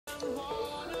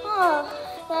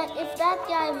That if that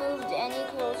guy moved any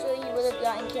closer, he would have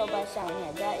gotten killed by Siren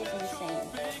Head. That is insane.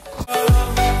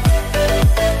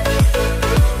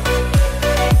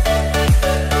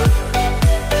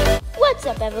 What's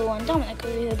up, everyone? Dominic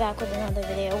over here back with another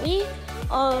video. We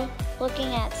are looking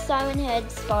at Siren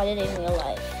Head spotted in real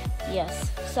life.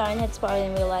 Yes, Siren Head spotted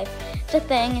in real life. It's a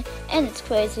thing, and it's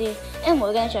crazy, and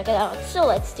we're gonna check it out. So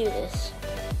let's do this.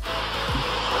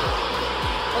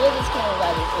 What is this camera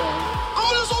rider doing?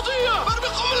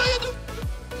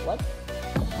 What?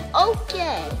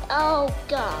 Okay. Oh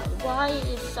God. Why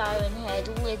is Siren Head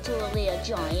literally a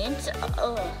giant?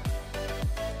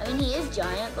 I mean, he is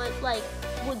giant, but like,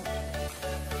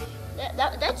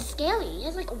 that's scary. He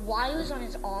has like wires on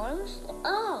his arms.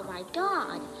 Oh my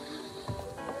God.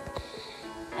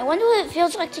 I wonder what it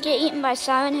feels like to get eaten by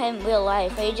Siren Head in real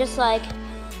life. Are you just like,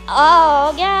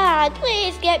 oh God,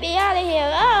 please get me out of here.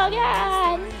 Oh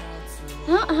God.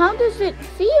 How does it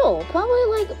feel?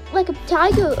 Probably like a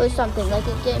tiger or something. Like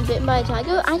getting bitten by a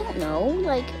tiger. I don't know.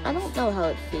 Like, I don't know how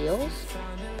it feels.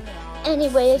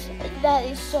 Anyways, that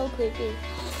is so creepy.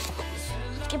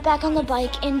 Let's get back on the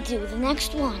bike and do the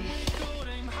next one.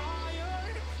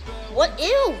 What?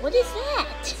 Ew, what is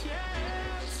that?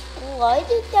 Blood?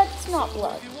 That's not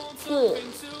blood. Ugh,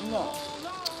 no.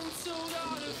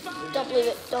 Don't believe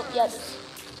it. Don't, yes.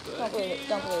 Don't believe it.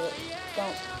 Don't believe it.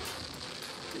 Don't.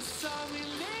 He's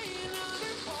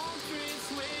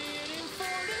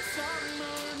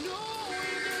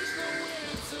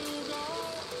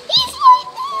right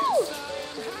there!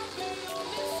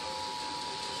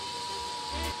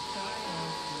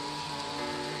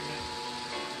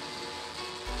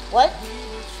 What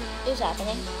is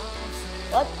happening?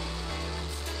 What?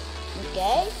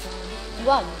 Okay.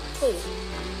 Run, please.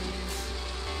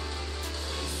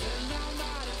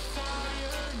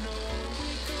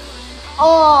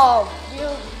 Oh,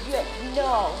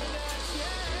 no.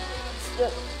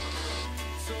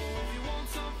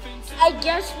 I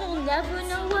guess we'll never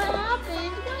know what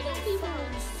happened. Why do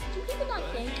people not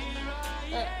think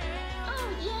that, oh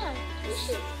yeah, we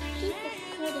should keep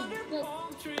recording? Like,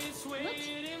 what?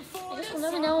 I guess we'll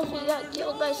never know if he got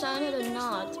killed by Siren Head or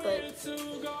not, but,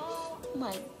 oh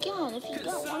my God, if he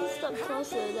got one step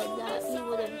closer than that, he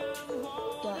would have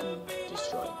gotten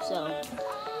destroyed. So,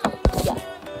 yeah.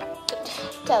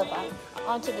 Terrifying.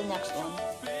 On to the next one.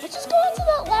 Let's just go on to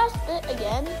that last bit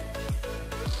again.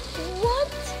 What?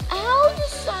 How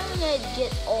does Siren Head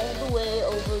get all the way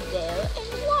over there?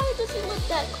 And why does he look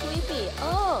that creepy?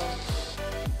 Oh.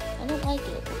 I don't like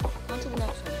it. On to the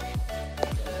next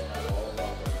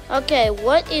one. Okay,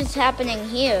 what is happening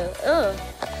here? Ugh.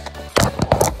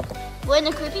 We're in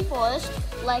a creepy forest,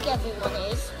 like everyone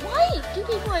is. Why do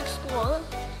people explore?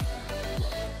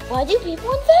 Why do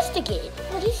people investigate?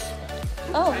 What is...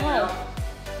 Oh, hi.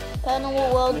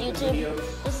 Paranormal World YouTube.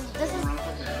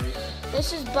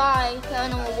 This is by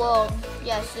Paranormal World.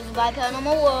 Yes, this is by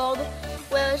Paranormal World.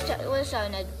 Where's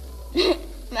Siren Head?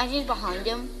 Imagine he's behind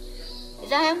him. Is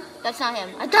that him? That's not him.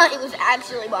 I thought it was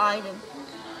actually behind him.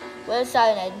 Where's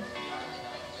Siren Head?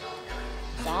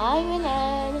 Siren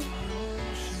Head.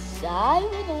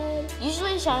 Siren Head.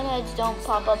 Usually Siren Heads don't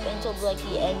pop up until like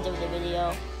the end of the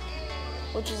video,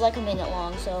 which is like a minute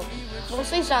long, so we'll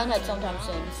see Siren Head sometime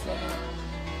soon.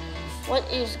 What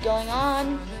is going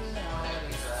on?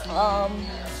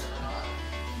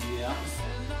 Yeah.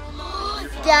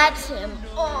 That's him.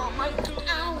 Oh my God.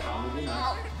 Ow.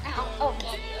 Ow. Ow.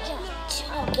 Okay.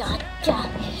 Oh God.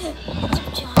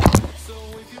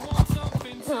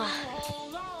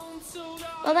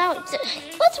 Well, now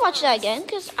let's watch that again,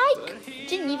 because I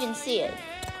didn't even see it.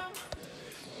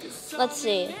 Let's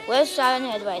see. Where's Siren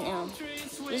Head right now?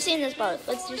 You've seen this part.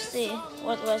 Let's just see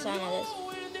where Siren Head is.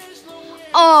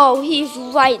 Oh, he's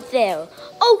right there.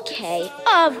 Okay.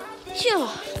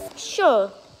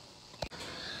 Sure.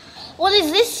 What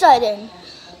is this sighting?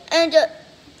 And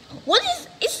what is?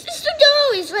 It's the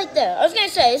dough. He's right there. I was gonna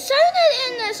say, is Siren Head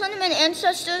and the Slenderman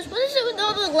ancestors? What is it with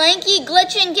all the lanky,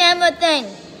 glitching camera thing?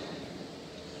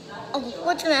 Oh,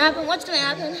 what's gonna happen?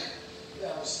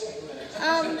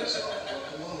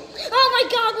 Oh my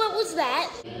God, what was that?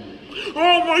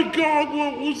 Oh my God,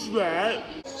 what was that?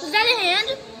 Was that a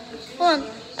hand? Hold on,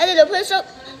 I did a push-up.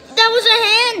 That was a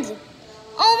hand!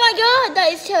 Oh my God,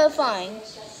 that is terrifying.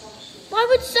 Why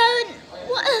would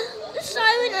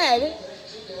Siren Head?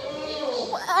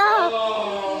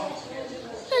 Wow.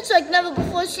 That's like never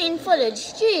before seen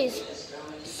footage. Jeez.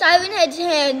 Siren Head's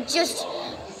hand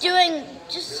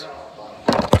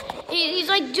he's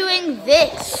like doing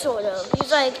this, sort of.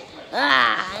 He's like,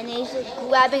 and he's like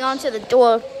grabbing onto the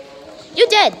door. You're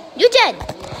dead.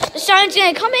 The Siren's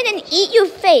gonna come in and eat your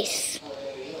face.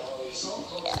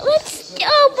 Let's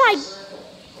Oh my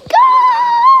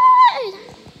God!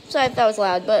 Sorry if that was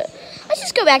loud, but let's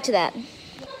just go back to that.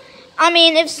 I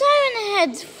mean, if Siren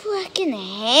Head's freaking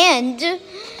hand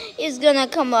is gonna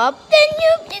come up, then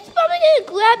it's probably gonna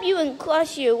grab you and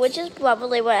crush you, which is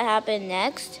probably what happened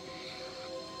next.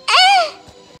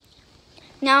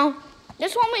 Now,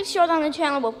 this one we've showed on the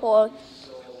channel before.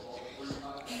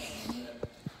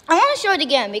 I want to show it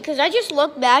again because I just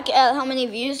looked back at how many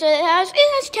views it has. It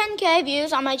has 10K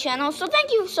views on my channel, so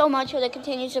thank you so much for the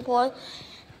continued support.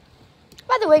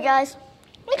 By the way, guys,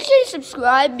 make sure you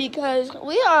subscribe because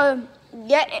we are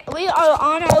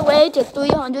on our way to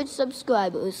 300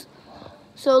 subscribers.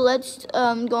 So let's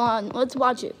go on. Let's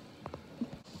watch it.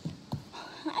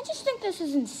 I just think this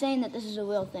is insane that this is a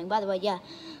real thing. By the way, yeah,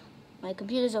 my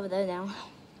computer's over there now.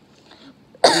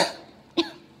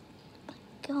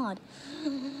 God.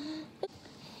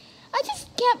 I just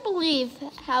can't believe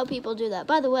how people do that.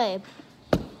 By the way,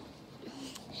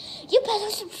 you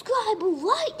better subscribe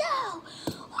right now.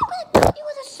 I'm gonna cut you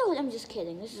with a sword. I'm just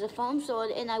kidding. This is a foam sword,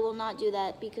 and I will not do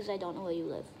that because I don't know where you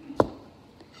live.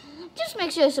 Just make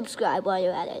sure to subscribe while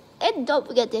you're at it. And don't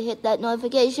forget to hit that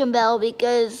notification bell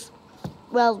because,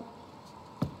 well,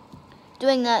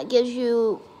 doing that gives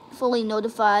you fully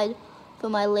notified for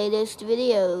my latest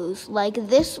videos. Like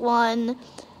this one.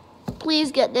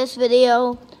 Please get this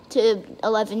video to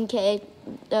 11K.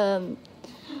 Can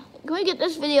we get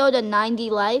this video to 90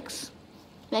 likes?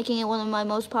 Making it one of my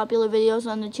most popular videos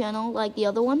on the channel, like the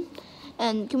other one.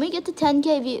 And can we get to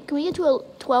 10K views? Can we get to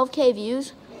 12K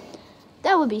views?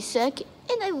 That would be sick.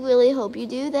 And I really hope you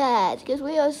do that. Because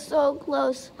we are so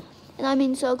close. And I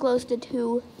mean so close to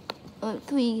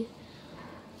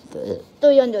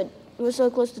 300. We're so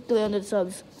close to 300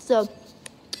 subs. So,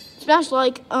 smash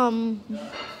like,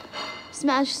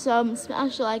 smash sub,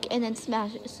 smash like, and then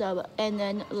smash sub. And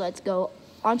then let's go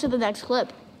on to the next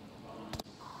clip.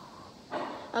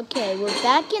 Okay, we're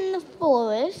back in the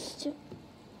forest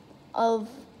of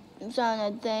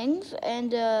some things,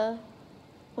 and,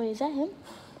 wait, is that him?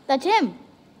 That's him!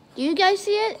 Do you guys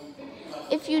see it?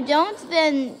 If you don't,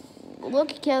 then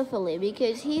look carefully,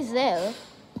 because he's there.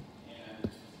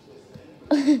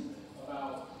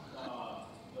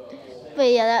 But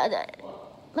yeah,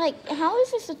 like, how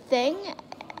is this a thing?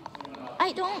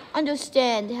 I don't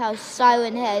understand how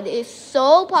Siren Head is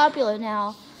so popular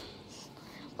now.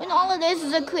 When all of this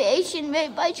is a creation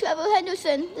made by Trevor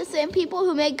Henderson, the same people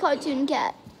who made Cartoon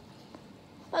Cat.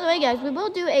 By the way, guys, we will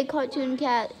do a Cartoon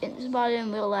Cat inspired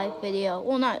in real life video.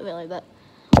 Well, not really, but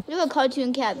we'll do a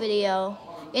Cartoon Cat video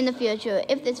in the future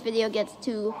if this video gets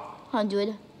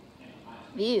 200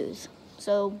 views.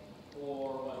 So,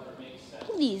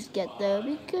 please get there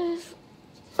because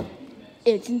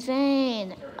it's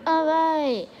insane.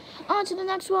 Alright, on to the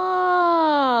next one.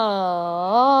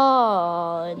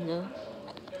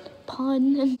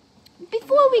 Pun.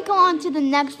 Before we go on to the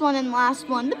next one and last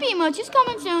one, the B-merch is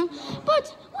coming soon.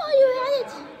 But while you're at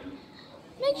it,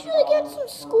 make sure to get some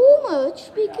school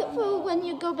merch because for when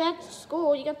you go back to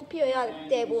school, you got the periodic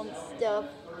table and stuff.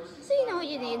 So you know what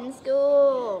you need in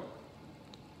school.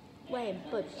 Wait,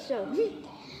 but so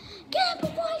get up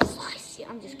before I slice you.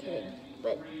 I'm just kidding.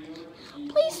 But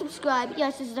please subscribe.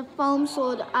 Yes, this is a foam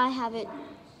sword. I have it.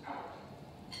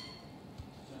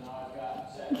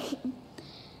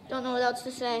 Don't know what else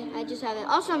to say. I just have it.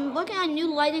 Also, I'm working on new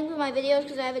lighting for my videos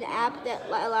because I have an app that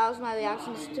allows my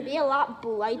reactions to be a lot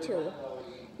brighter.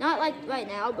 Not like right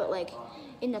now, but like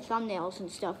in the thumbnails and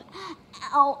stuff.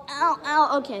 Ow, ow,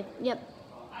 ow. Okay, yep.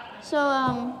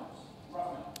 So,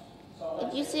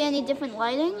 if you see any different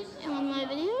lighting on my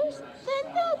videos,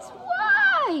 then that's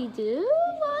why, dude.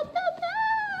 What the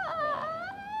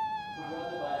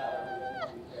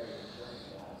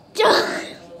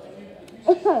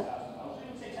heck?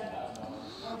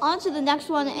 On to the next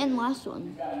one and last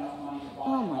one.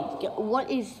 Oh my god, what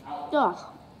is... Ugh.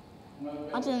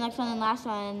 On to the next one and last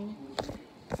one.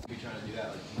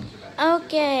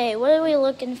 Okay, what are we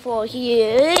looking for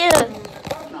here?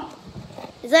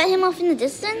 Is that him off in the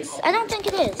distance? I don't think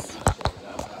it is.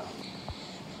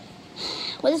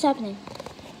 What is happening?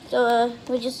 So,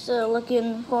 we're just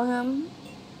looking for him.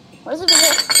 What is the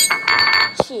video?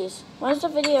 Jeez, why is the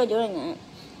video doing that?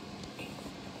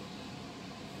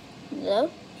 Hello?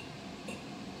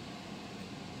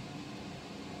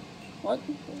 What?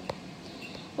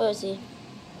 Where is he?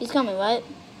 He's coming, right?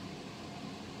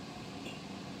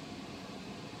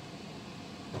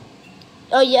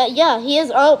 Oh, yeah, he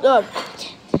is. Oh.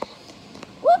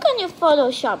 Work on your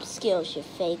Photoshop skills, you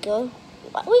faker.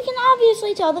 We can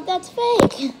obviously tell that that's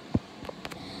fake.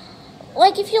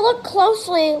 Like, if you look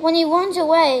closely when he runs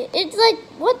away, it's like,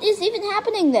 what is even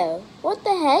happening there? What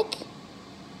the heck?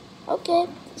 Okay,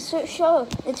 so, sure,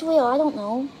 it's real, I don't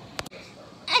know.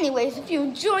 Anyways, if you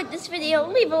enjoyed this video,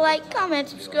 leave a like, comment,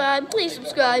 subscribe. Please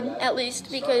subscribe, at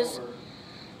least, because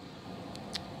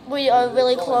we are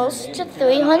really close to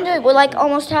 300. We're like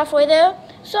almost halfway there.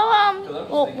 So,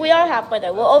 well, we are halfway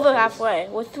there. We're over halfway.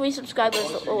 We're 3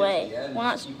 subscribers away. We're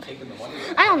not,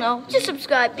 I don't know. Just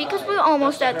subscribe, because we're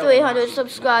almost at 300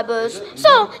 subscribers.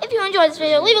 So, if you enjoyed this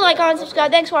video, leave a like, comment,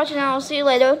 subscribe. Thanks for watching, and I'll see you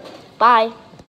later. Bye.